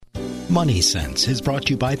Money Sense is brought to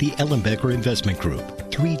you by the Ellenbecker Investment Group,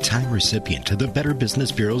 3-time recipient of the Better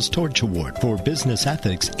Business Bureau's Torch Award for Business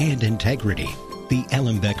Ethics and Integrity. The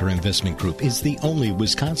Ellenbecker Investment Group is the only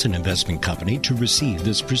Wisconsin investment company to receive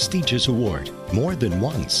this prestigious award more than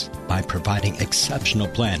once by providing exceptional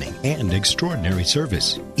planning and extraordinary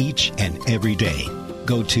service each and every day.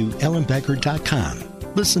 Go to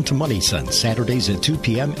ellenbecker.com. Listen to Money Sense Saturdays at 2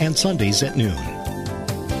 p.m. and Sundays at noon.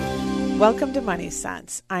 Welcome to Money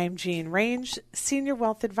Sense. I'm Jean Range, Senior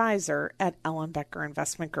Wealth Advisor at Ellenbecker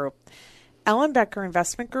Investment Group. Ellenbecker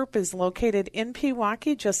Investment Group is located in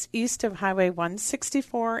Pewaukee, just east of Highway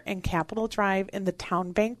 164 and Capitol Drive in the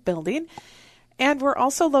Town Bank building. And we're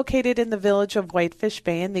also located in the village of Whitefish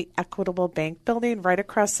Bay in the Equitable Bank building right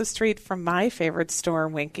across the street from my favorite store,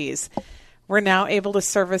 Winkies. We're now able to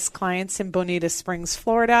service clients in Bonita Springs,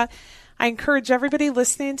 Florida. I encourage everybody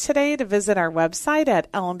listening today to visit our website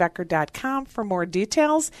at ellenbecker.com for more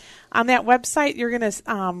details. On that website, you're going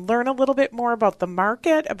to learn a little bit more about the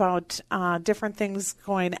market, about different things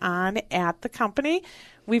going on at the company.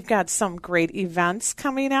 We've got some great events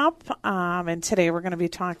coming up, and today we're going to be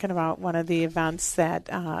talking about one of the events that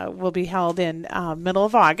will be held in middle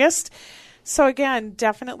of August. So again,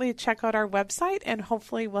 definitely check out our website, and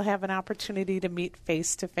hopefully we'll have an opportunity to meet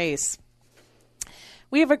face-to-face.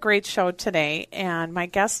 We have a great show today, and my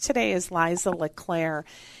guest today is Liza LeClaire,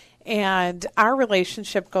 and our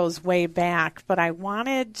relationship goes way back, but I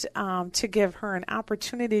wanted to give her an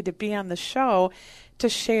opportunity to be on the show to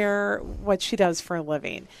share what she does for a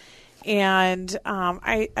living. And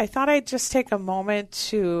I thought I'd just take a moment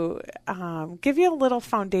to give you a little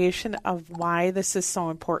foundation of why this is so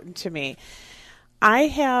important to me. I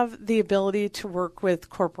have the ability to work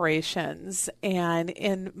with corporations, and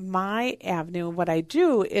in my avenue, what I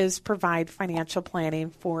do is provide financial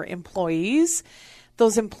planning for employees.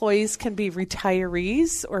 Those employees can be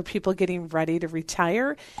retirees or people getting ready to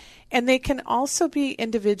retire, and they can also be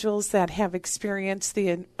individuals that have experienced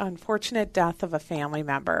the unfortunate death of a family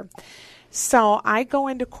member. So I go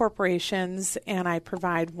into corporations and I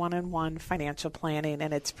provide one-on-one financial planning,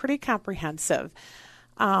 and it's pretty comprehensive.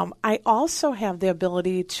 I also have the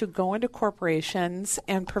ability to go into corporations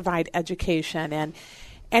and provide education. And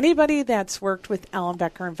anybody that's worked with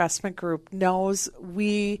Ellenbecker Investment Group knows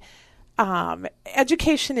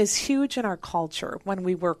education is huge in our culture when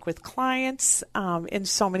we work with clients in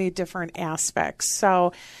so many different aspects.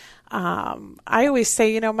 So I always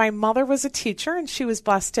say, my mother was a teacher, and she was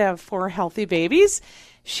blessed to have 4 healthy babies.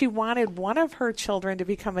 She wanted one of her children to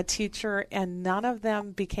become a teacher, and none of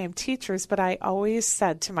them became teachers. But I always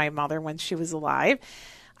said to my mother when she was alive,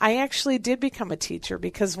 I actually did become a teacher,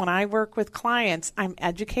 because when I work with clients, I'm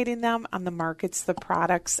educating them on the markets, the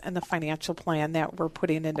products, and the financial plan that we're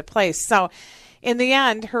putting into place. So in the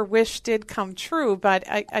end, her wish did come true. But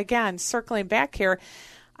again, circling back here,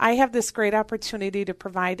 I have this great opportunity to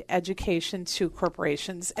provide education to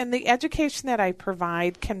corporations. And the education that I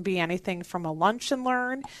provide can be anything from a lunch and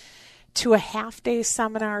learn to a half-day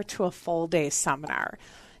seminar to a full-day seminar.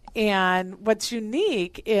 And what's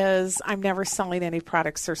unique is I'm never selling any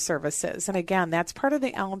products or services. And again, that's part of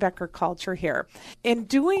the Ellenbecker culture here. In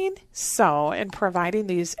doing so and providing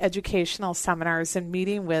these educational seminars and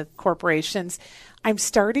meeting with corporations, I'm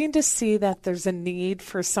starting to see that there's a need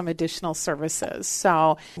for some additional services.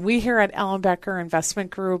 So we here at Ellenbecker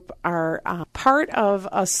Investment Group are part of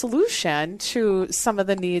a solution to some of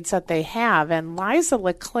the needs that they have. And Liza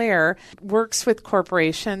LeClaire works with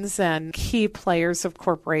corporations and key players of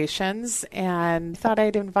corporations, and thought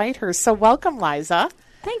I'd invite her. So welcome, Liza.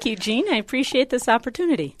 Thank you, Jean. I appreciate this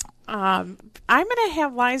opportunity. I'm going to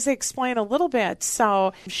have Liza explain a little bit.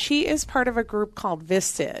 So she is part of a group called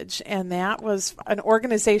Vistage, and that was an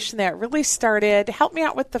organization that really started, help me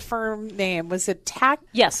out with the firm name, was it TEC?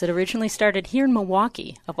 Yes, it originally started here in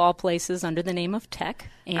Milwaukee, of all places, under the name of TEC,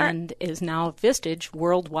 and is now Vistage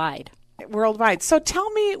worldwide. Worldwide. So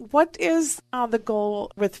tell me, what is the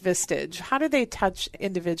goal with Vistage? How do they touch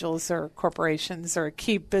individuals or corporations or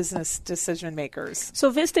key business decision makers?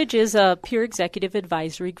 So Vistage is a peer executive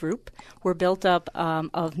advisory group. We're built up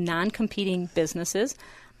of non-competing businesses.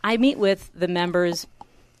 I meet with the members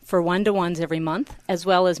for one-to-ones every month, as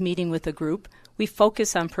well as meeting with a group. We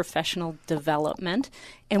focus on professional development,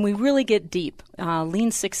 and we really get deep.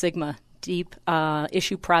 Lean Six Sigma, deep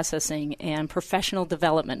issue processing and professional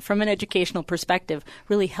development from an educational perspective,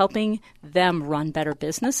 really helping them run better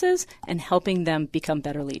businesses and helping them become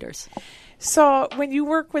better leaders. So when you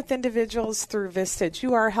work with individuals through Vistage,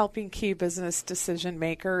 you are helping key business decision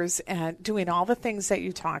makers and doing all the things that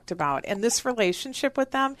you talked about. And this relationship with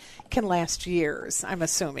them can last years, I'm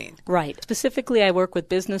assuming. Right. Specifically, I work with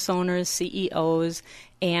business owners, CEOs,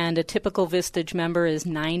 and a typical Vistage member is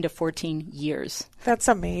 9 to 14 years. That's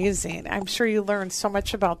amazing. I'm sure you learn so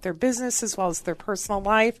much about their business as well as their personal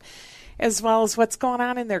life, as well as what's going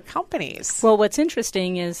on in their companies. Well, what's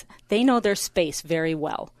interesting is they know their space very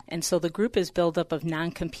well. And so the group is built up of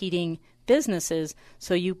non-competing businesses.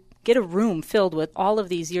 So you get a room filled with all of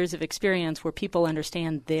these years of experience where people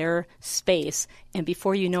understand their space. And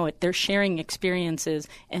before you know it, they're sharing experiences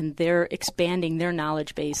and they're expanding their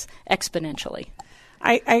knowledge base exponentially.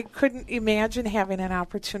 I couldn't imagine having an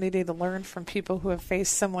opportunity to learn from people who have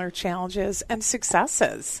faced similar challenges and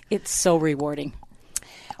successes. It's so rewarding.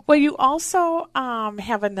 Well, you also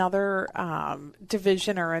have another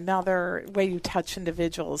division or another way you touch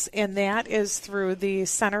individuals, and that is through the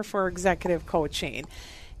Center for Executive Coaching.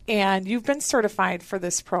 And you've been certified for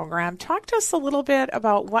this program. Talk to us a little bit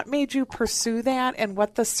about what made you pursue that and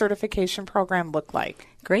what the certification program looked like.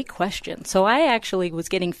 Great question. So I actually was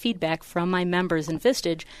getting feedback from my members in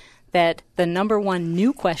Vistage that the number one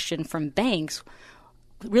new question from banks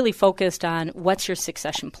really focused on what's your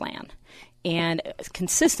succession plan? And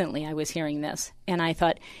consistently I was hearing this. And I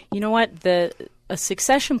thought, you know what, a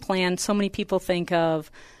succession plan, so many people think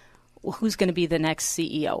of, well, who's going to be the next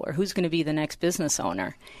CEO or who's going to be the next business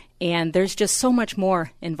owner? And there's just so much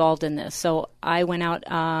more involved in this. So I went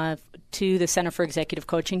out to the Center for Executive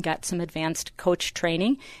Coaching, got some advanced coach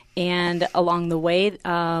training, and along the way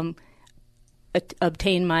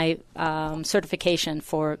obtained my certification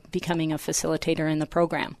for becoming a facilitator in the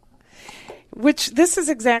program. Which this is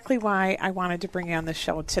exactly why I wanted to bring you on the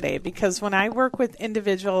show today, because when I work with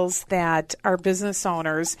individuals that are business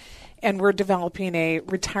owners and we're developing a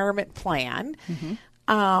retirement plan,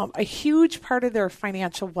 a huge part of their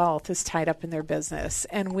financial wealth is tied up in their business.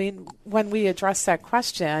 And when we address that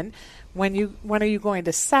question, when are you going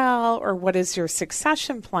to sell or what is your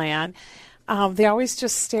succession plan, they always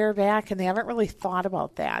just stare back and they haven't really thought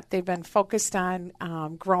about that. They've been focused on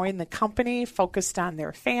growing the company, focused on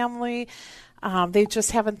their family. They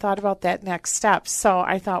just haven't thought about that next step. So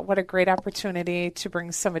I thought, what a great opportunity to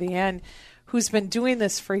bring somebody in who's been doing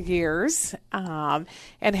this for years and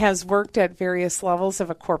has worked at various levels of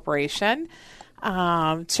a corporation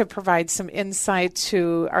to provide some insight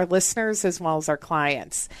to our listeners as well as our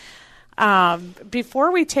clients.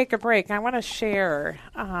 Before we take a break, I want to share,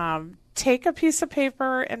 take a piece of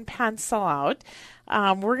paper and pencil out.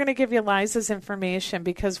 We're going to give you Liza's information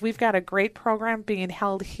because we've got a great program being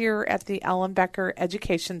held here at the Ellen Becker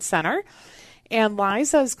Education Center. And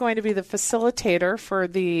Liza is going to be the facilitator for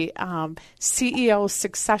the CEO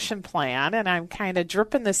succession plan. And I'm kind of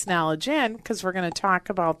dripping this knowledge in because we're going to talk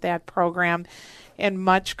about that program in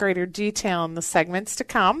much greater detail in the segments to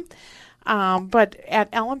come. But at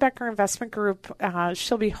Ellen Becker Investment Group,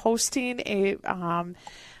 she'll be hosting a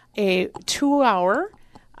 2-hour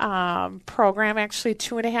program, actually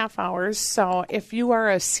 2.5 hours. So if you are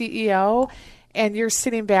a CEO and you're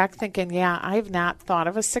sitting back thinking, yeah, I've not thought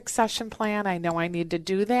of a succession plan, I know I need to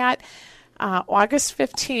do that, August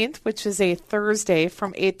 15th, which is a Thursday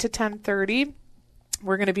from 8 to 10:30,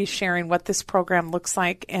 we're going to be sharing what this program looks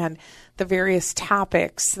like and the various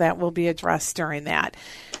topics that will be addressed during that.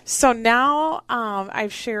 So now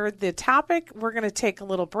I've shared the topic. We're going to take a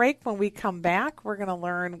little break. When we come back, we're going to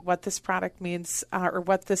learn what this product means or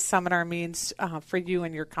what this seminar means for you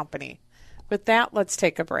and your company. With that, let's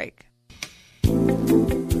take a break.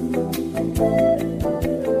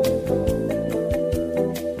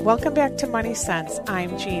 Welcome back to Money Sense.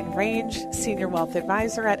 I'm Jean Range, Senior Wealth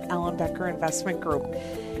Advisor at Ellen Becker Investment Group.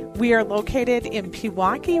 We are located in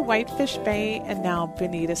Pewaukee, Whitefish Bay, and now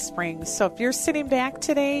Bonita Springs. So if you're sitting back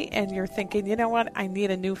today and you're thinking, you know what, I need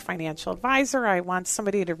a new financial advisor, I want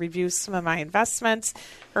somebody to review some of my investments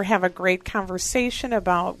or have a great conversation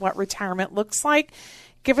about what retirement looks like,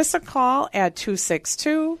 give us a call at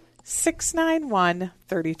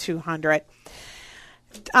 262-691-3200.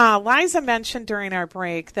 Liza mentioned during our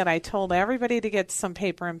break that I told everybody to get some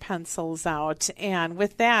paper and pencils out. And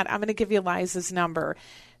with that, I'm going to give you Liza's number.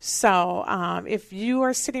 So if you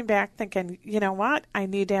are sitting back thinking, you know what, I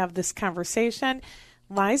need to have this conversation,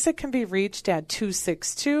 Liza can be reached at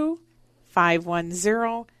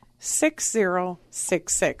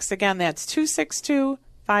 262-510-6066. Again, that's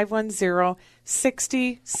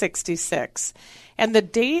 262-510-6066. And the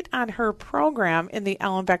date on her program in the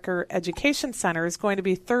Ellen Becker Education Center is going to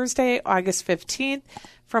be Thursday, August 15th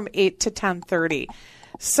from 8 to 10:30.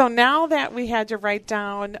 So now that we had to write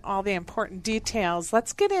down all the important details,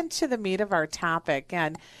 let's get into the meat of our topic.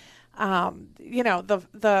 And,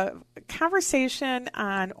 the conversation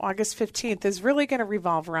on August 15th is really going to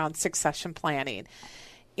revolve around succession planning.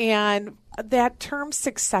 And that term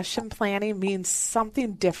succession planning means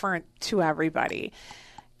something different to everybody.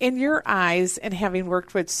 In your eyes, and having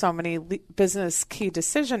worked with so many business key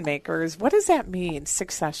decision makers, what does that mean,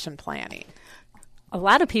 succession planning? A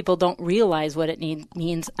lot of people don't realize what it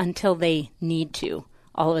means until they need to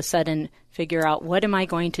all of a sudden figure out, what am I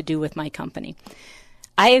going to do with my company?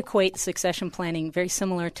 I equate succession planning very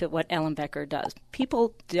similar to what Ellen Becker does.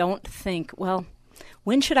 People don't think, well,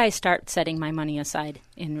 when should I start setting my money aside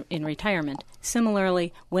in retirement?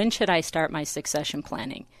 Similarly, when should I start my succession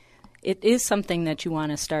planning? It is something that you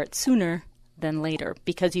want to start sooner than later,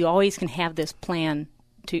 because you always can have this plan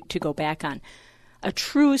to go back on. A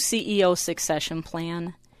true CEO succession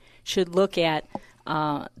plan should look at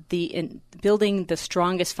building the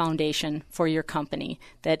strongest foundation for your company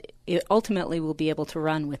that it ultimately will be able to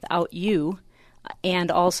run without you, and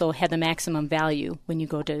also have the maximum value when you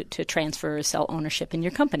go to transfer or sell ownership in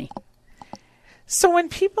your company. So when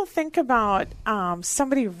people think about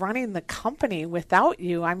somebody running the company without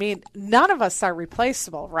you, I mean, none of us are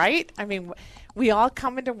replaceable, right? I mean, we all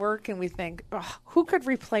come into work and we think, who could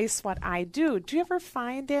replace what I do? Do you ever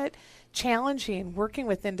find it challenging working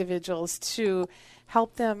with individuals to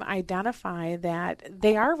help them identify that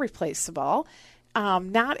they are replaceable?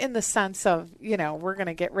 Not in the sense of, we're going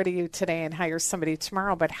to get rid of you today and hire somebody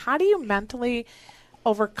tomorrow, but how do you mentally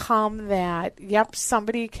overcome that,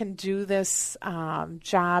 somebody can do this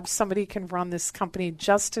job, somebody can run this company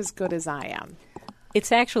just as good as I am?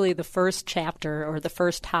 It's actually the first chapter or the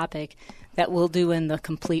first topic that we'll do in the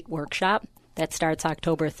complete workshop that starts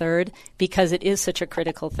October 3rd, because it is such a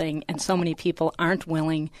critical thing and so many people aren't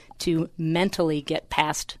willing to mentally get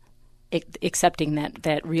past accepting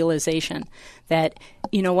that realization that,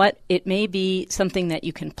 it may be something that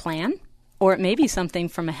you can plan, or it may be something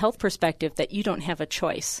from a health perspective that you don't have a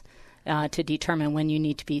choice to determine when you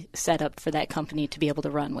need to be set up for that company to be able to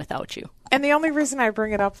run without you. And the only reason I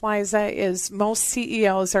bring it up, Liza, is most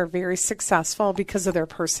CEOs are very successful because of their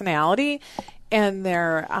personality and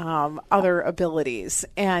their other abilities.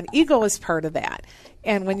 And ego is part of that.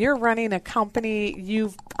 And when you're running a company,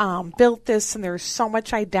 you've built this, and there's so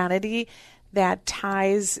much identity that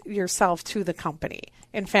ties yourself to the company.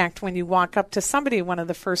 In fact, when you walk up to somebody, one of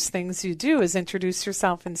the first things you do is introduce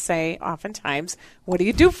yourself and say, oftentimes, what do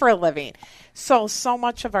you do for a living? So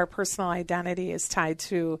much of our personal identity is tied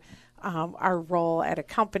to our role at a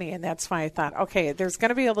company, and that's why I thought, okay, there's going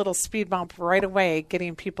to be a little speed bump right away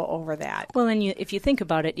getting people over that. Well, and if you think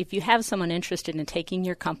about it, if you have someone interested in taking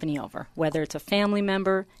your company over, whether it's a family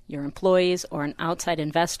member, your employees, or an outside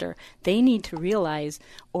investor, they need to realize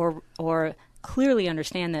or clearly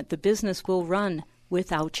understand that the business will run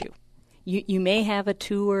without you. You may have a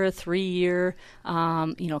 2 or a 3 year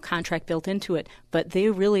contract built into it, but they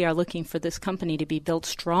really are looking for this company to be built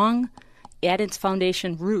strong at its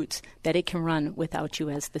foundation roots, that it can run without you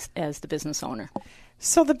as the business owner.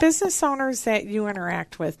 So the business owners that you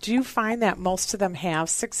interact with, do you find that most of them have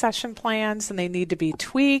succession plans and they need to be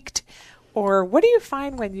tweaked? Or what do you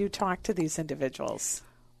find when you talk to these individuals?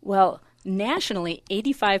 Well, nationally,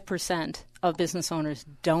 85% of business owners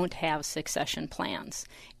don't have succession plans.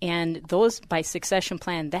 And those, by succession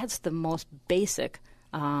plan, that's the most basic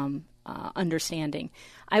understanding.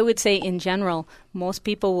 I would say in general, most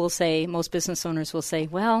business owners will say,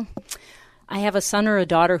 well, I have a son or a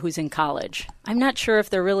daughter who's in college. I'm not sure if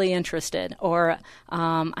they're really interested. Or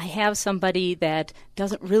I have somebody that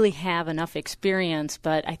doesn't really have enough experience,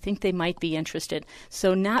 but I think they might be interested.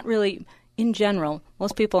 So not really, in general,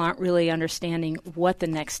 most people aren't really understanding what the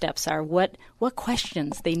next steps are, what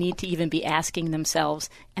questions they need to even be asking themselves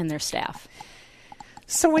and their staff.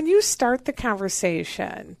 So when you start the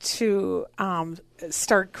conversation to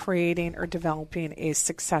start creating or developing a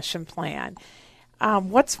succession plan,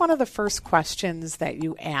 what's one of the first questions that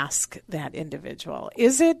you ask that individual?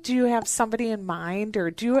 Do you have somebody in mind,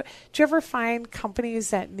 or do you ever find companies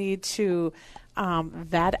that need to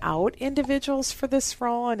vet out individuals for this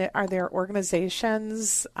role? And are there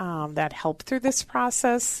organizations that help through this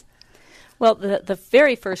process? Well, the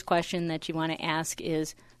very first question that you want to ask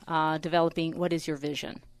is developing, what is your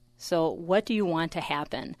vision? So what do you want to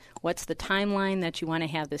happen? What's the timeline that you want to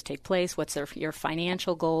have this take place? What's your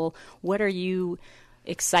financial goal? What are you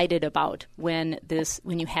excited about when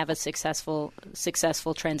you have a successful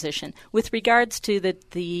transition? With regards to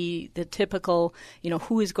the typical,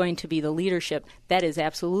 who is going to be the leadership, that is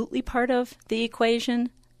absolutely part of the equation.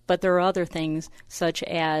 But there are other things such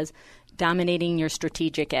as, dominating your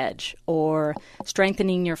strategic edge or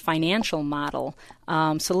strengthening your financial model,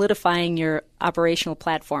 solidifying your operational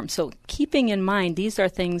platform. So keeping in mind these are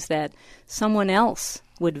things that someone else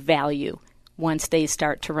would value once they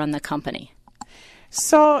start to run the company.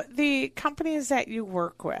 So the companies that you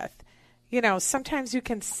work with, sometimes you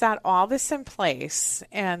can set all this in place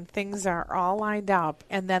and things are all lined up,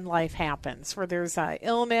 and then life happens where there's an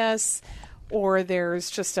illness or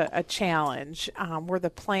there's just a challenge where the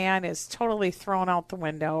plan is totally thrown out the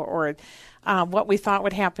window, or what we thought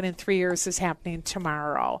would happen in 3 years is happening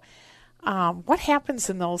tomorrow. What happens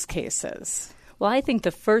in those cases? Well, I think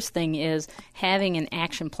the first thing is having an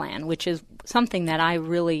action plan, which is something that I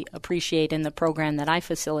really appreciate in the program that I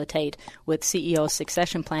facilitate with CEO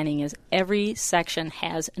succession planning, is every section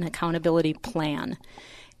has an accountability plan.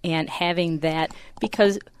 And having that,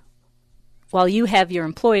 because while you have your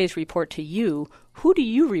employees report to you, who do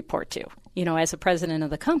you report to? As a president of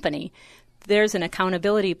the company, there's an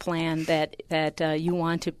accountability plan that you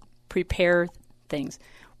want to prepare things.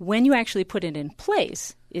 When you actually put it in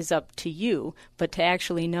place is up to you, but to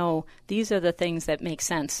actually know these are the things that make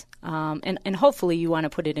sense. And hopefully you want to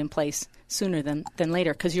put it in place sooner than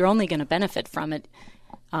later, because you're only going to benefit from it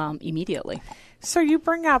immediately. So you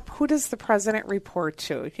bring up, who does the president report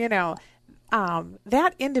to?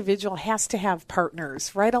 That individual has to have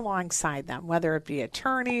partners right alongside them, whether it be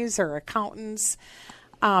attorneys or accountants.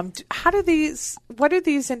 What do these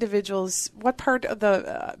individuals, what part of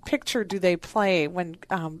the picture do they play when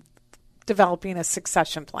developing a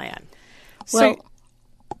succession plan? Go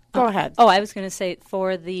ahead. I was going to say it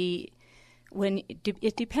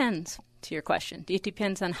depends, to your question. It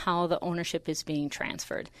depends on how the ownership is being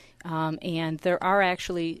transferred. And there are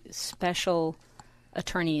actually special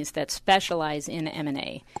attorneys that specialize in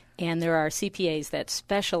M&A, and there are CPAs that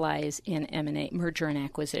specialize in M&A, merger and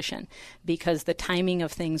acquisition, because the timing of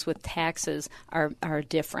things with taxes are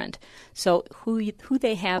different. So who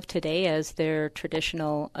they have today as their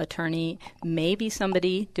traditional attorney may be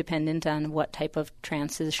somebody dependent on what type of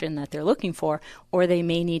transition that they're looking for, or they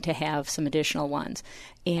may need to have some additional ones.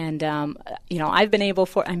 And I'm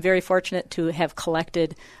very fortunate to have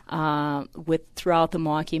collected throughout the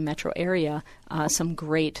Milwaukee metro area some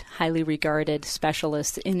great, highly regarded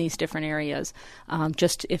specialists in these different areas,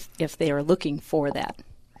 just if they are looking for that.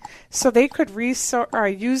 So they could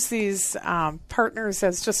use these partners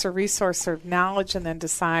as just a resource of knowledge, and then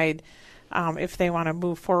decide if they want to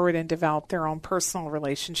move forward and develop their own personal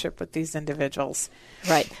relationship with these individuals.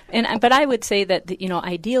 Right. But I would say that,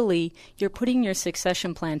 ideally, you're putting your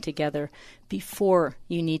succession plan together before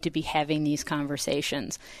you need to be having these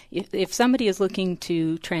conversations. If somebody is looking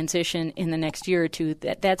to transition in the next year or two,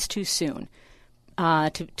 that's too soon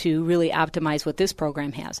to really optimize what this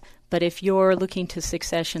program has. But if you're looking to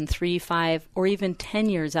succession 3, 5, or even 10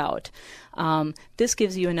 years out, this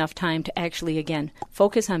gives you enough time to actually, again,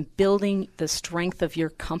 focus on building the strength of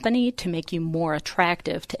your company to make you more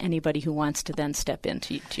attractive to anybody who wants to then step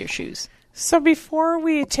into your shoes. So before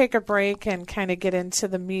we take a break and kind of get into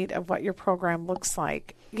the meat of what your program looks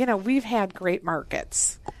like, we've had great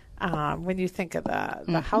markets. When you think of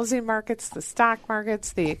the housing markets, the stock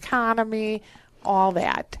markets, the economy, all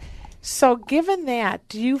that. So given that,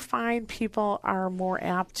 do you find people are more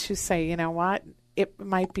apt to say, you know what, it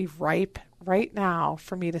might be ripe right now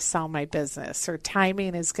for me to sell my business, or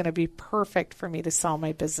timing is going to be perfect for me to sell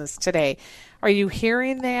my business today? Are you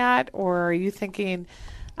hearing that, or are you thinking,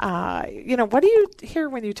 what do you hear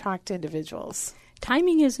when you talk to individuals?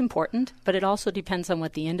 Timing is important, but it also depends on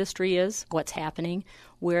what the industry is, what's happening,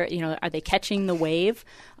 where, are they catching the wave?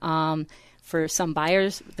 For some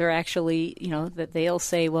buyers, they're actually, that they'll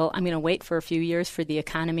say, well, I'm going to wait for a few years for the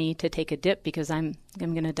economy to take a dip because I'm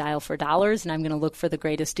going to dial for dollars and I'm going to look for the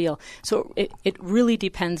greatest deal. So it really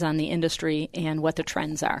depends on the industry and what the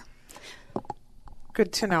trends are.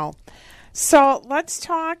 Good to know. So let's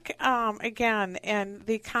talk again, and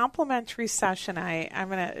the complimentary session I'm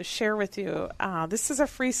going to share with you. This is a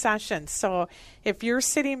free session. So if you're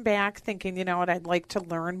sitting back thinking, I'd like to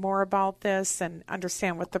learn more about this and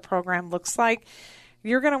understand what the program looks like,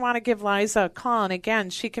 you're going to want to give Liza a call. And again,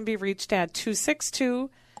 she can be reached at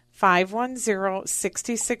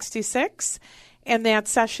 262-510-6066. And that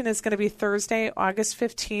session is going to be Thursday, August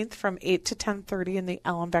 15th from 8 to 10:30 in the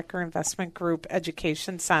Ellenbecker Investment Group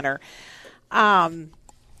Education Center.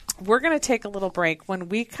 We're going to take a little break. When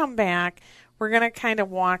we come back, we're going to kind of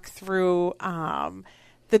walk through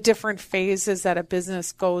the different phases that a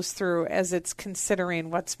business goes through as it's considering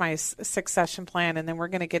what's my succession plan, and then we're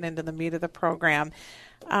going to get into the meat of the program.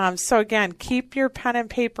 So again, keep your pen and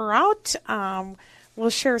paper out. We'll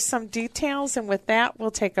share some details, and with that, we'll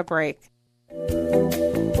take a break.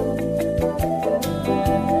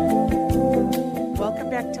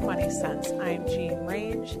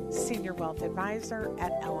 Wealth Advisor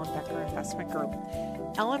at Ellen Becker Investment Group.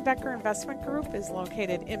 Ellen Becker Investment Group is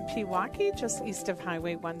located in Pewaukee, just east of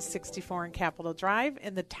Highway 164 and Capitol Drive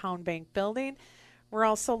in the Town Bank building. We're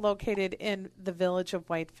also located in the village of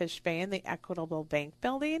Whitefish Bay in the Equitable Bank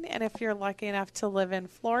building. And if you're lucky enough to live in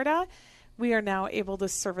Florida, we are now able to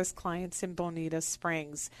service clients in Bonita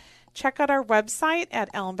Springs. Check out our website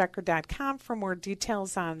at ellenbecker.com for more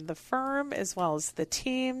details on the firm, as well as the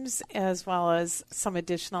teams, as well as some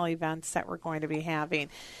additional events that we're going to be having.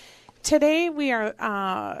 Today we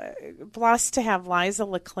are blessed to have Liza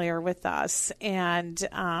LeClaire with us, and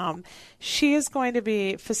she is going to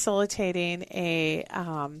be facilitating a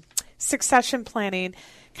succession planning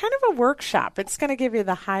kind of a workshop. It's going to give you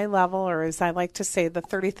the high level, or as I like to say, the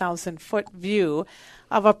 30,000-foot view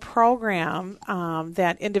of a program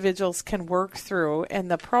that individuals can work through. And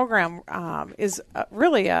the program is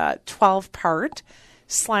really a 12-part /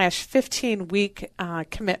 15-week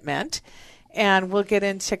commitment. And we'll get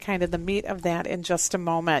into kind of the meat of that in just a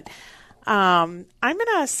moment. I'm going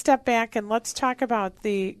to step back and let's talk about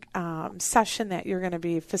the session that you're going to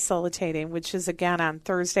be facilitating, which is again on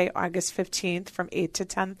Thursday, August 15th from 8 to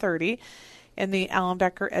 10:30 in the Ellen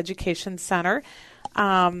Becker Education Center.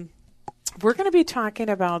 We're going to be talking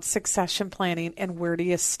about succession planning and where do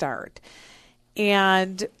you start.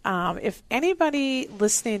 And if anybody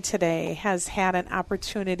listening today has had an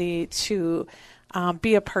opportunity to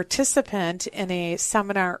be a participant in a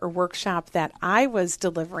seminar or workshop that I was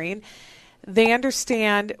delivering, they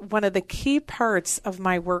understand one of the key parts of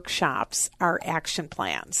my workshops are action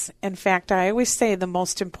plans. In fact, I always say the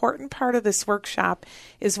most important part of this workshop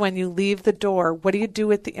is when you leave the door, what do you do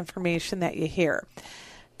with the information that you hear?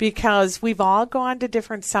 Because we've all gone to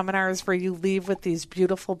different seminars where you leave with these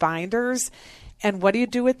beautiful binders. And what do you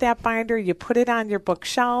do with that binder? You put it on your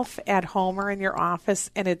bookshelf at home or in your office,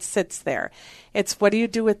 and it sits there. It's what do you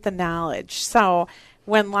do with the knowledge? So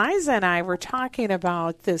when Liza and I were talking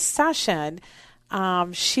about this session,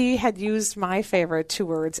 she had used my favorite two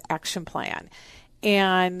words, action plan.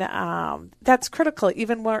 And that's critical,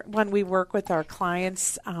 even when we work with our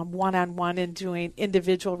clients one-on-one and doing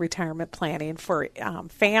individual retirement planning for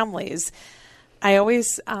families. I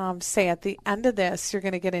always say at the end of this, you're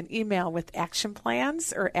going to get an email with action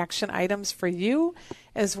plans or action items for you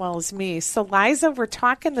as well as me. So, Liza, we're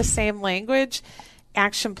talking the same language,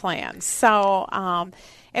 action plans. So,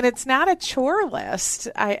 and it's not a chore list.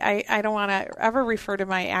 I don't want to ever refer to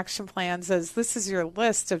my action plans as this is your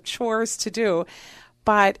list of chores to do,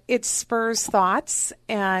 but it spurs thoughts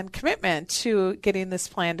and commitment to getting this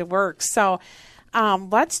plan to work. So,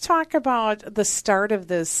 let's talk about the start of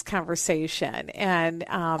this conversation. And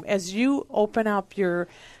as you open up your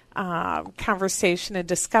conversation and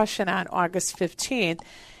discussion on August 15th,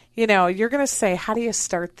 you know, you're going to say, how do you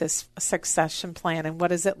start this succession plan and what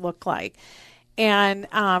does it look like? And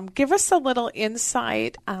give us a little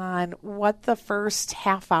insight on what the first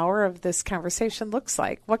half hour of this conversation looks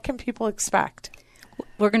like. What can people expect?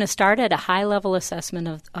 We're going to start at a high-level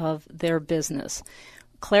assessment of their business,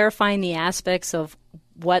 clarifying the aspects of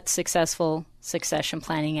what successful succession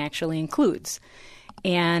planning actually includes.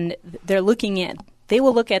 And they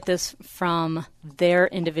will look at this from their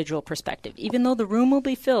individual perspective. Even though the room will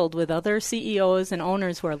be filled with other CEOs and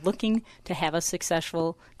owners who are looking to have a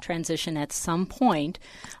successful transition at some point,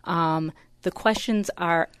 the questions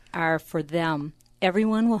are for them.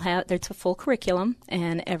 Everyone will have, it's a full curriculum,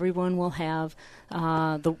 and everyone will have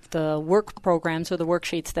the work programs or the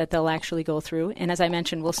worksheets that they'll actually go through. And as I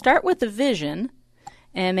mentioned, we'll start with the vision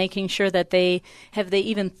and making sure that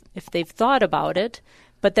if they've thought about it,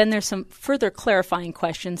 but then there's some further clarifying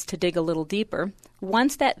questions to dig a little deeper.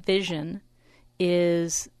 Once that vision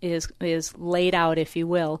is laid out, if you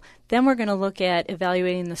will, then we're going to look at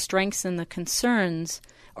evaluating the strengths and the concerns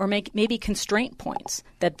or maybe constraint points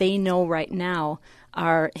that they know right now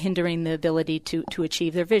are hindering the ability to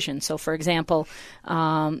achieve their vision. So, for example,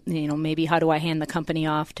 maybe how do I hand the company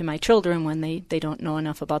off to my children when they don't know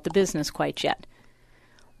enough about the business quite yet?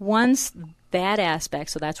 Once that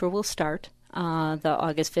aspect, so that's where we'll start, the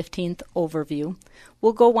August 15th overview,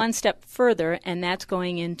 we'll go one step further, and that's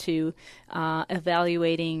going into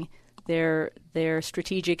evaluating their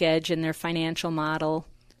strategic edge and their financial model,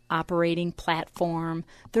 operating platform,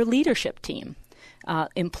 their leadership team,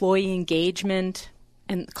 employee engagement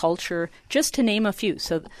and culture, just to name a few.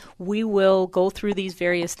 So we will go through these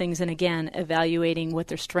various things and, again, evaluating what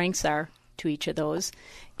their strengths are to each of those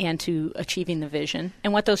and to achieving the vision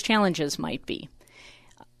and what those challenges might be.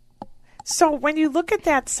 So when you look at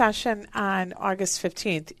that session on August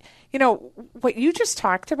 15th, you know, what you just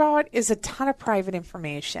talked about is a ton of private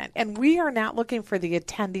information, and we are not looking for the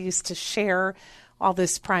attendees to share all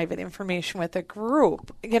this private information with a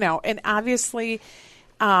group, and obviously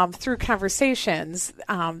through conversations,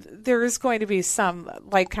 there is going to be some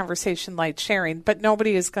light conversation, light sharing, but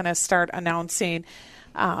nobody is going to start announcing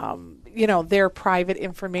their private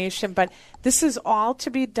information. But this is all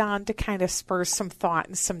to be done to kind of spur some thought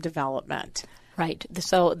and some development. Right.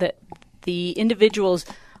 So the individuals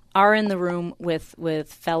are in the room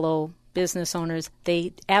with fellow business owners.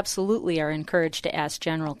 They absolutely are encouraged to ask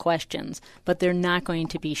general questions, but they're not going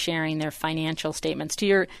to be sharing their financial statements. To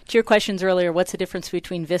your questions earlier, what's the difference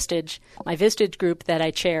between Vistage, my Vistage group that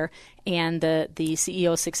I chair, and the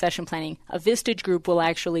CEO succession planning? A Vistage group will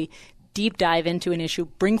actually deep dive into an issue,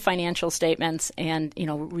 bring financial statements, and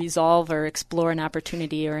resolve or explore an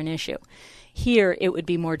opportunity or an issue. Here, it would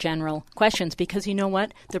be more general questions because you know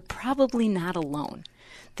what? They're probably not alone.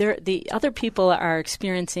 The other people are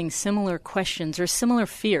experiencing similar questions or similar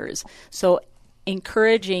fears. So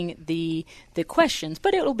encouraging the questions,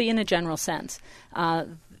 but it will be in a general sense.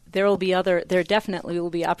 There definitely will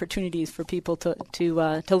be opportunities for people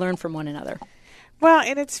to learn from one another. Well,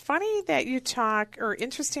 and it's funny that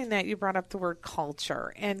interesting that you brought up the word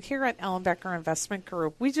culture. And here at Ellenbecker Investment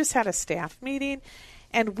Group, we just had a staff meeting,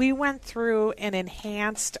 and we went through and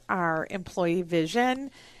enhanced our employee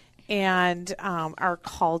vision and our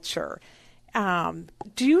culture.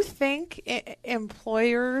 Do you think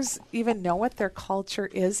employers even know what their culture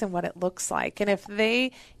is and what it looks like? And if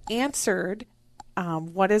they answered,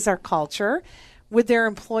 what is our culture, would their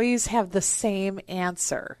employees have the same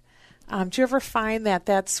answer? Do you ever find that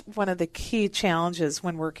that's one of the key challenges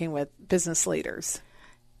when working with business leaders?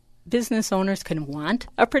 Business owners can want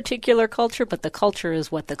a particular culture, but the culture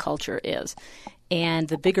is what the culture is. And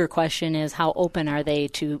the bigger question is, how open are they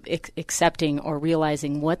to accepting or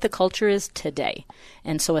realizing what the culture is today?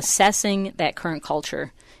 And so assessing that current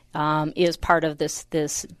culture is part of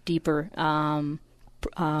this deeper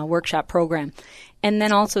workshop program. And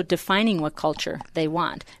then also defining what culture they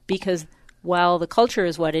want. Because while the culture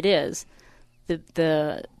is what it is,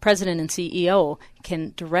 the president and CEO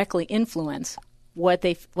can directly influence what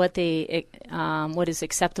is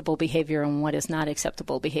acceptable behavior and what is not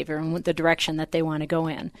acceptable behavior and the direction that they want to go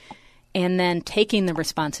in. And then taking the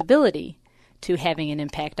responsibility to having an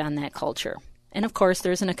impact on that culture. And of course,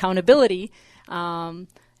 there's an accountability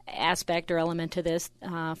aspect or element to this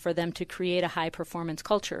for them to create a high-performance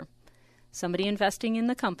culture. Somebody investing in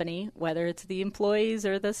the company, whether it's the employees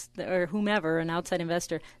or whomever, an outside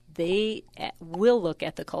investor, they will look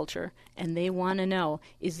at the culture and they want to know,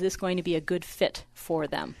 is this going to be a good fit for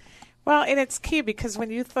them? Well, and it's key because when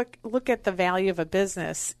you look at the value of a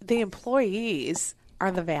business, the employees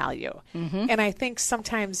are the value. Mm-hmm. And I think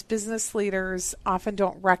sometimes business leaders often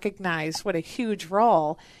don't recognize what a huge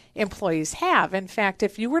role employees have. In fact,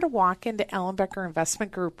 if you were to walk into Ellenbecker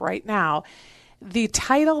Investment Group right now, the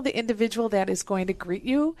title, the individual that is going to greet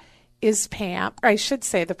you is Pam. Or I should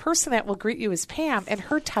say the person that will greet you is Pam, and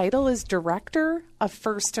her title is Director of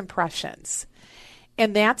First Impressions.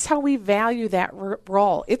 And that's how we value that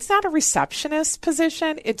role. It's not a receptionist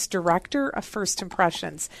position. It's Director of First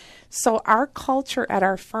Impressions. So our culture at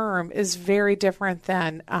our firm is very different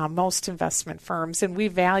than most investment firms, and we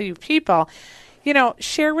value people.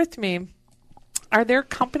 Share with me, are there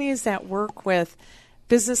companies that work with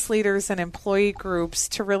business leaders and employee groups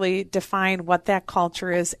to really define what that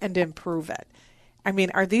culture is and improve it? I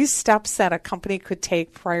mean, are these steps that a company could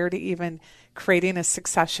take prior to even creating a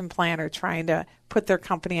succession plan or trying to put their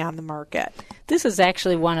company on the market? This is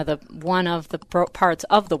actually one of the parts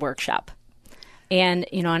of the workshop. And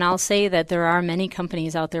and I'll say that there are many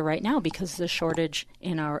companies out there right now, because of the shortage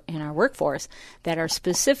in our workforce, that are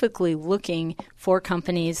specifically looking for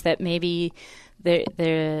companies that maybe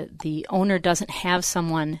the owner doesn't have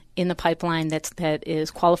someone in the pipeline that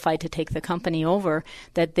is qualified to take the company over,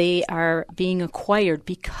 that they are being acquired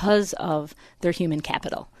because of their human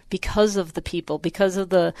capital, because of the people, because of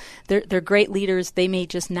they're great leaders. They may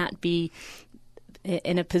just not be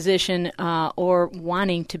in a position or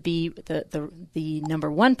wanting to be the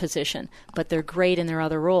number one position, but they're great in their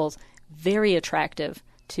other roles, very attractive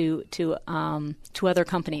to other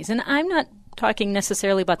companies. And I'm not talking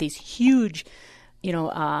necessarily about these huge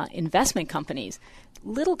investment companies.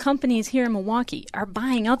 Little companies here in Milwaukee are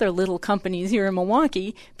buying other little companies here in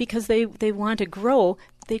Milwaukee because they want to grow.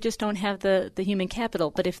 They just don't have the human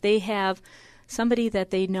capital. But if they have somebody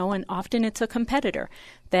that they know, and often it's a competitor,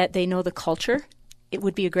 that they know the culture, it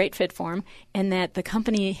would be a great fit for them, and that the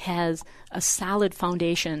company has a solid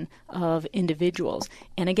foundation of individuals.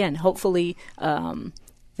 And again, hopefully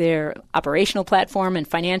their operational platform and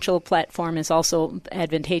financial platform is also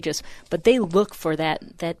advantageous, but they look for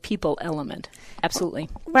that people element. Absolutely.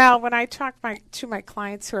 Well, when I talk to my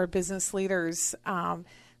clients who are business leaders,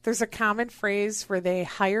 there's a common phrase where they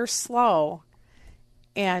hire slow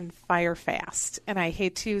and fire fast. And I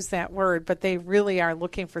hate to use that word, but they really are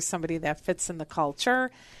looking for somebody that fits in the culture.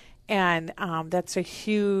 And that's a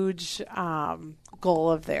huge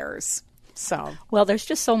goal of theirs. So, well, there's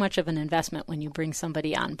just so much of an investment when you bring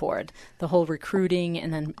somebody on board. The whole recruiting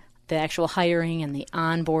and then the actual hiring and the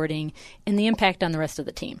onboarding and the impact on the rest of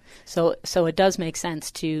the team. So it does make sense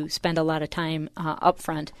to spend a lot of time up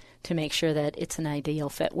front to make sure that it's an ideal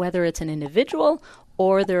fit, whether it's an individual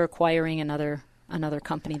or they're acquiring another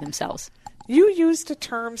company themselves. You used the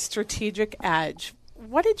term strategic edge.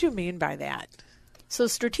 What did you mean by that? So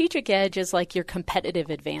strategic edge is like your competitive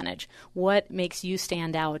advantage. What makes you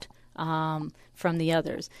stand out from the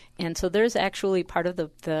others? And so there's actually part of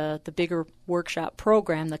the bigger workshop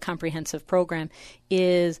program, the comprehensive program,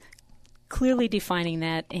 is clearly defining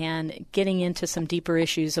that and getting into some deeper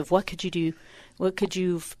issues of what could you do, what could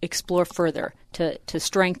you explore further to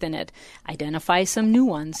strengthen it, identify some new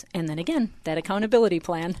ones, and then again, that accountability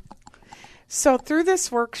plan. So through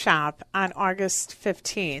this workshop on August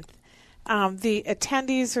 15th, the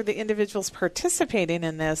attendees or the individuals participating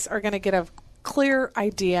in this are going to get a clear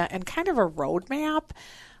idea and kind of a roadmap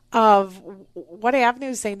of what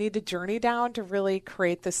avenues they need to journey down to really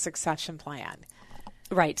create this succession plan.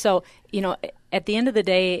 Right. So, at the end of the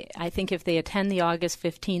day, I think if they attend the August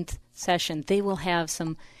 15th session, they will have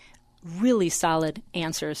some really solid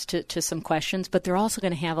answers to some questions, but they're also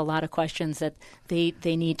going to have a lot of questions that they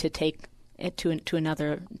need to take it to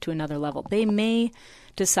another level. They may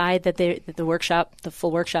decide that the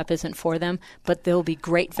full workshop isn't for them, but there will be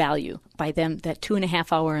great value by them, that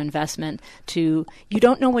 2.5-hour investment you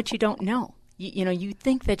don't know what you don't know. You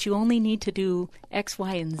think that you only need to do X,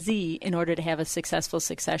 Y, and Z in order to have a successful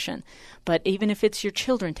succession. But even if it's your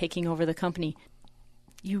children taking over the company,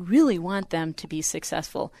 you really want them to be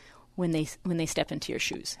successful when they step into your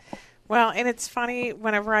shoes. Well, and it's funny,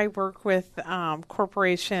 whenever I work with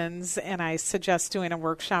corporations and I suggest doing a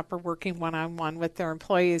workshop or working one-on-one with their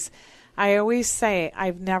employees, I always say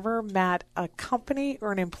I've never met a company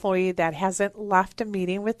or an employee that hasn't left a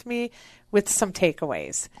meeting with me with some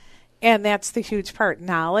takeaways. And that's the huge part.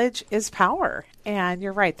 Knowledge is power. And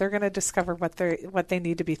you're right. They're going to discover what they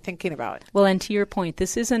need to be thinking about. Well, and to your point,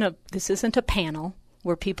 this isn't a panel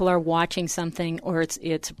where people are watching something, or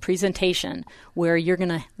it's a presentation where you're going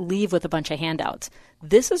to leave with a bunch of handouts.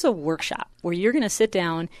 This is a workshop where you're going to sit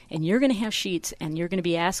down and you're going to have sheets and you're going to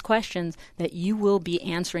be asked questions that you will be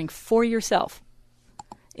answering for yourself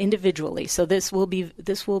individually. So this will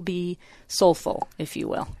be soulful, if you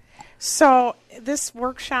will. So this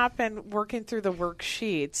workshop and working through the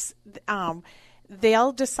worksheets,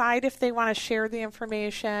 they'll decide if they want to share the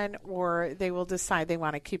information or they will decide they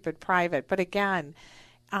want to keep it private. But again,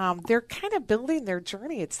 they're kind of building their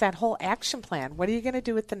journey. It's that whole action plan. What are you going to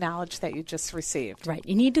do with the knowledge that you just received? Right.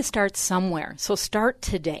 You need to start somewhere. So start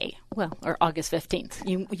today, or August 15th.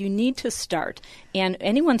 You need to start. And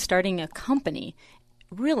anyone starting a company,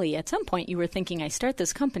 really, at some point you were thinking, I start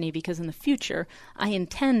this company because in the future I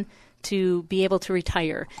intend to be able to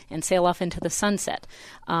retire and sail off into the sunset.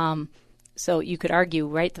 So you could argue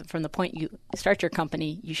right from the point you start your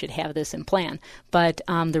company, you should have this in plan. But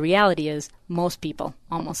the reality is most people,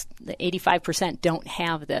 almost the 85%, don't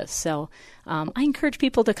have this. So I encourage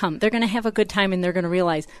people to come. They're going to have a good time and they're going to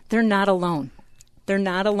realize they're not alone. They're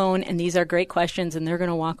not alone, and these are great questions, and they're going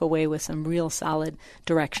to walk away with some real solid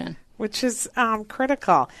direction. Which is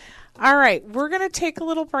critical. All right, we're going to take a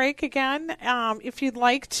little break again. If you'd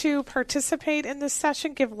like to participate in this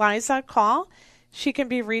session, give Liza a call. She can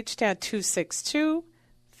be reached at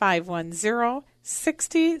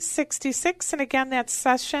 262-510-6066. And again, that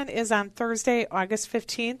session is on Thursday, August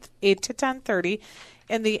 15th, 8 to 10:30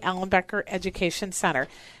 in the Ellenbecker Education Center.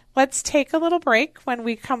 Let's take a little break. When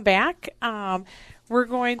we come back, we're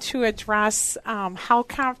going to address how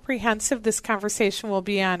comprehensive this conversation will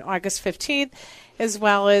be on August 15th, as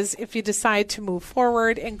well as if you decide to move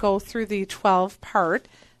forward and go through the 12-part,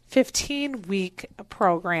 15-week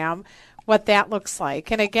program, what that looks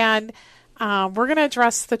like. And again, we're going to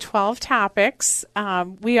address the 12 topics.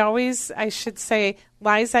 Liza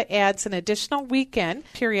adds an additional weekend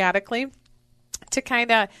periodically to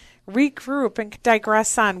kind of regroup and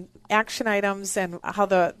digress on action items and how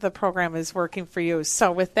the program is working for you.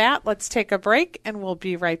 So with that, let's take a break and we'll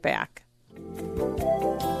be right back.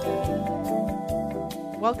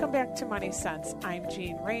 Welcome back to Money Sense. I'm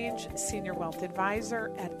Jean Range, Senior Wealth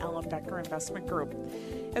Advisor at Ellenbecker Investment Group.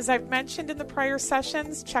 As I've mentioned in the prior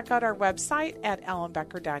sessions, check out our website at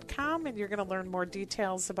ellenbecker.com, and you're going to learn more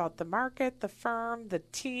details about the market, the firm, the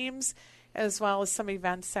teams, as well as some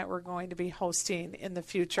events that we're going to be hosting in the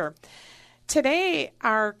future. Today,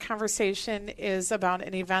 our conversation is about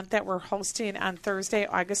an event that we're hosting on Thursday,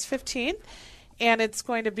 August 15th. And it's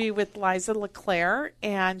going to be with Liza LeClaire,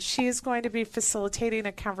 and she is going to be facilitating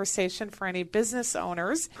a conversation for any business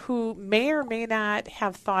owners who may or may not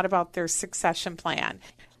have thought about their succession plan.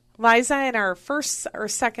 Liza, in our first or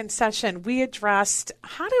second session, we addressed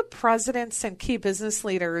how do presidents and key business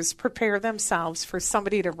leaders prepare themselves for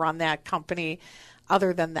somebody to run that company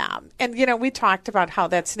other than them. And, we talked about how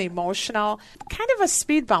that's an emotional, kind of a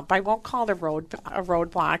speed bump. I won't call it a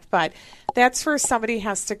roadblock, but that's where somebody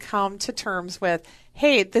has to come to terms with,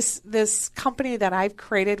 hey, this company that I've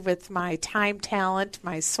created with my time, talent,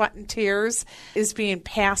 my sweat and tears is being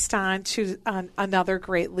passed on to another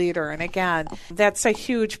great leader. And again, that's a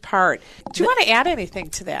huge part. Do you want to add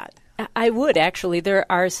anything to that? I would, actually. There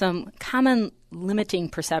are some common limiting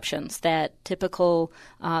perceptions that typically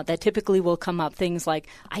will come up. Things like,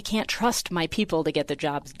 I can't trust my people to get the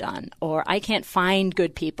jobs done, or I can't find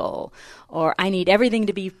good people, or I need everything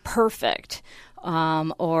to be perfect,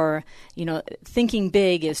 or thinking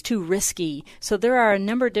big is too risky. So there are a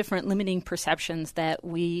number of different limiting perceptions that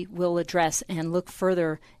we will address and look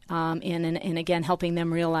further in, and again, helping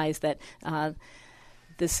them realize that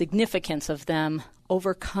the significance of them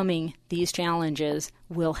overcoming these challenges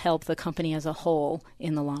will help the company as a whole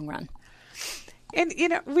in the long run. And,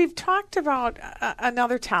 we've talked about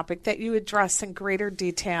another topic that you address in greater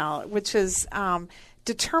detail, which is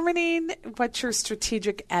determining what your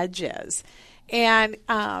strategic edge is. And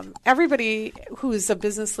everybody who's a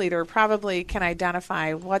business leader probably can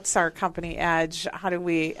identify what's our company edge, how do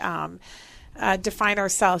we define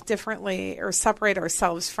ourselves differently or separate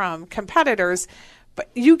ourselves from competitors. But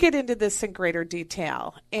you get into this in greater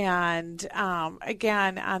detail. And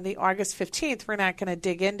again, on the August 15th, we're not going to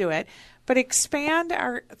dig into it, but expand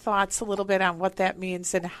our thoughts a little bit on what that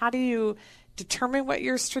means and how do you determine what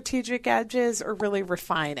your strategic edge is or really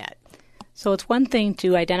refine it? So it's one thing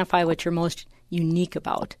to identify what you're most unique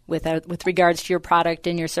about with regards to your product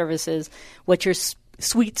and your services, what your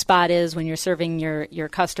sweet spot is when you're serving your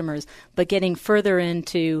customers, but getting further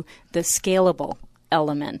into the scalable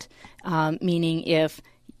element, meaning if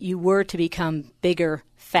you were to become bigger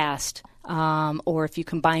fast, or if you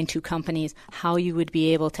combine two companies, how you would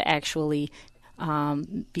be able to actually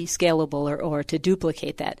be scalable or to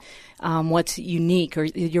duplicate that. What's unique or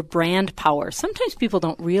your brand power. Sometimes people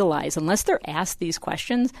don't realize, unless they're asked these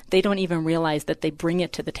questions, they don't even realize that they bring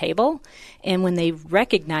it to the table. And when they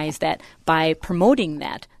recognize that by promoting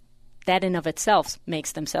that in of itself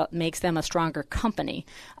makes them a stronger company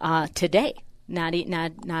today. Not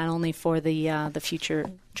only for the future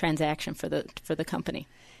transaction for the company.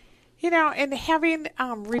 And having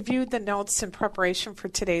reviewed the notes in preparation for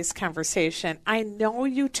today's conversation, I know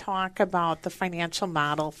you talk about the financial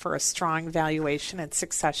model for a strong valuation and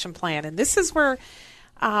succession plan. And this is where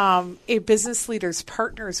a business leader's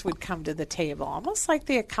partners would come to the table, almost like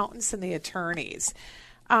the accountants and the attorneys.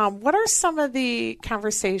 What are some of the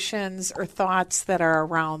conversations or thoughts that are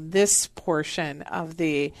around this portion of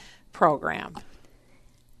the program?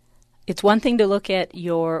 It's one thing to look at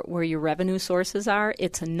where your revenue sources are.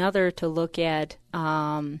 It's another to look at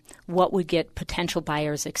what would get potential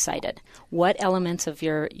buyers excited. What elements of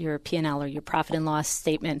your P&L or your profit and loss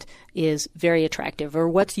statement is very attractive, or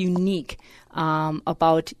what's unique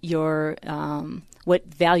about your what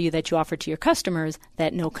value that you offer to your customers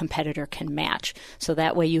that no competitor can match. So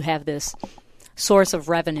that way you have this source of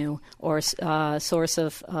revenue or source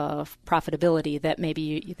of profitability that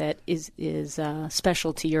that is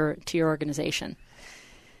special to your organization.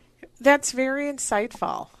 That's very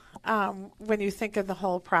insightful when you think of the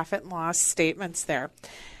whole profit and loss statements there.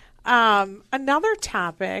 Another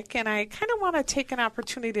topic, and I kind of want to take an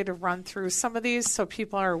opportunity to run through some of these so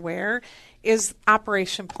people are aware, is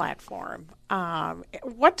operation platform.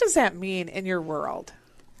 What does that mean in your world?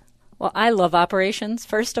 Well, I love operations,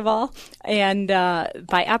 first of all, and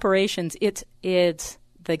by operations, it's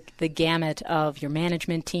the gamut of your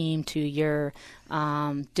management team to your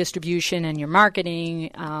distribution and your marketing,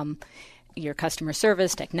 your customer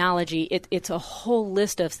service, technology. It's a whole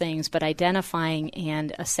list of things, but identifying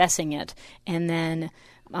and assessing it, and then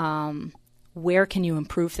where can you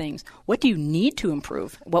improve things? What do you need to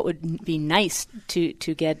improve? What would be nice to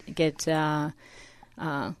get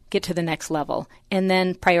to the next level, and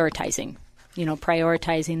then prioritizing.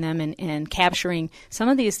 prioritizing them and capturing some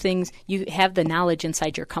of these things you have the knowledge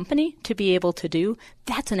inside your company to be able to do.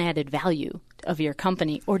 That's an added value of your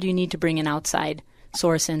company. Or do you need to bring an outside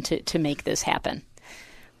source in to make this happen?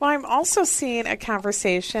 Well, I'm also seeing a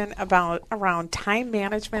conversation around time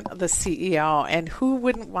management of the CEO, and who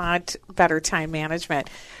wouldn't want better time management?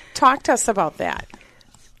 Talk to us about that.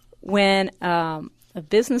 When a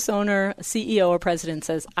business owner, a CEO, or president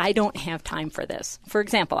says, I don't have time for this. For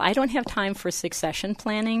example, I don't have time for succession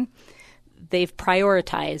planning. They've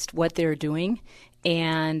prioritized what they're doing,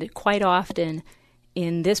 and quite often,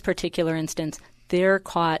 in this particular instance, they're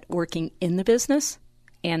caught working in the business.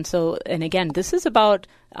 And again, this is about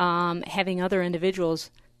having other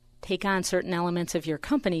individuals take on certain elements of your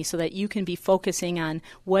company so that you can be focusing on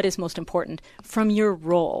what is most important from your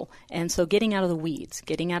role. And so getting out of the weeds,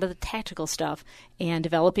 getting out of the tactical stuff, and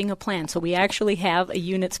developing a plan. So we actually have a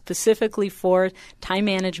unit specifically for time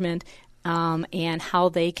management and how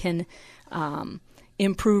they can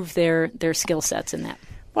improve their skill sets in that.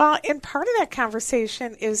 Well, and part of that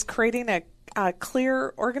conversation is creating a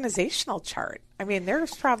clear organizational chart. I mean,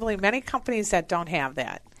 there's probably many companies that don't have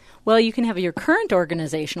that. Well, you can have your current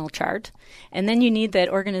organizational chart, and then you need that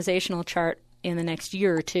organizational chart in the next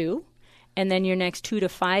year or two, and then your next 2 to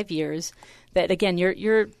 5 years. That again,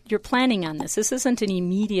 you're planning on this. This isn't an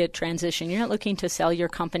immediate transition. You're not looking to sell your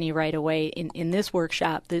company right away in this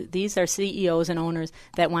workshop. These are CEOs and owners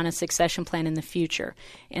that want a succession plan in the future,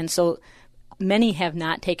 and so many have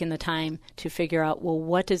not taken the time to figure out, well,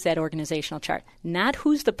 what is that organizational chart? Not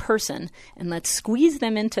who's the person, and let's squeeze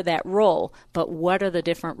them into that role, but what are the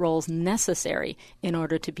different roles necessary in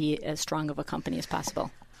order to be as strong of a company as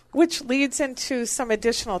possible? Which leads into some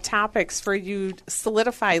additional topics for you to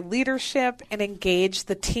solidify leadership and engage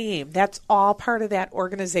the team. That's all part of that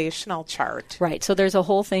organizational chart. Right. So there's a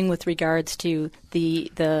whole thing with regards to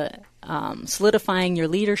the solidifying your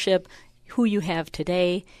leadership, who you have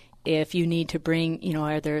today. If you need to bring,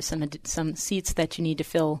 are there some seats that you need to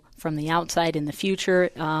fill from the outside in the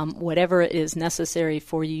future? Whatever is necessary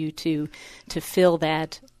for you to fill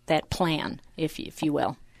that plan, if you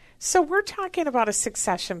will. So we're talking about a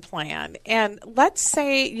succession plan, and let's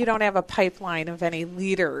say you don't have a pipeline of any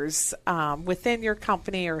leaders within your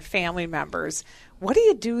company or family members. What do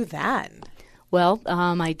you do then? Well,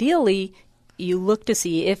 ideally, you look to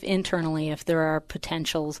see if internally, if there are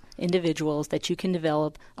potential individuals that you can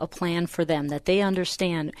develop a plan for them, that they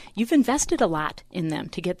understand you've invested a lot in them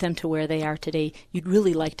to get them to where they are today. You'd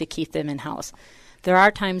really like to keep them in-house. There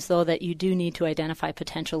are times, though, that you do need to identify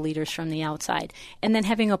potential leaders from the outside, and then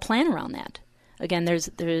having a plan around that. Again, there's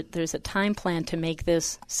a time plan to make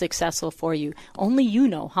this successful for you. Only you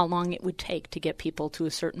know how long it would take to get people to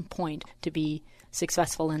a certain point to be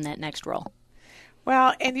successful in that next role.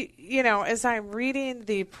 Well, and, as I'm reading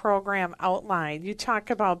the program outline, you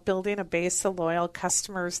talk about building a base of loyal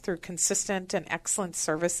customers through consistent and excellent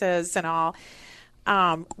services and all.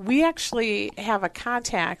 We actually have a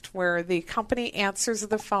contact where the company answers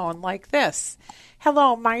the phone like this.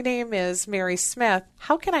 Hello, my name is Mary Smith.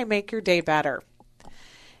 How can I make your day better?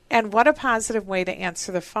 And what a positive way to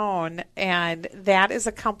answer the phone. And that is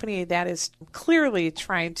a company that is clearly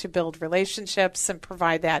trying to build relationships and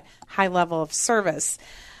provide that high level of service.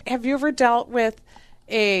 Have you ever dealt with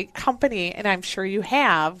a company, and I'm sure you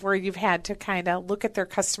have, where you've had to kind of look at their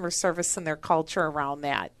customer service and their culture around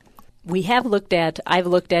that? I've looked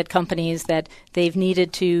at companies that they've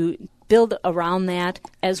needed to build around that,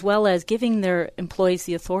 as well as giving their employees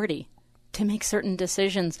the authority to make certain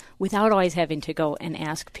decisions without always having to go and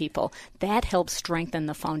ask people. That helps strengthen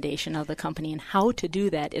the foundation of the company, and how to do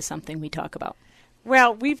that is something we talk about.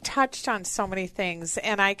 Well, we've touched on so many things,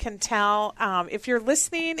 and I can tell if you're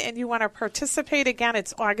listening and you want to participate, again,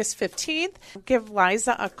 it's August 15th. Give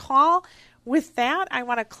Liza a call. With that, I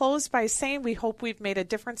want to close by saying we hope we've made a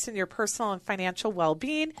difference in your personal and financial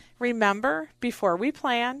well-being. Remember, before we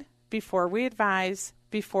plan, before we advise,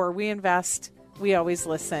 before we invest, we always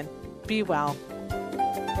listen. Be well.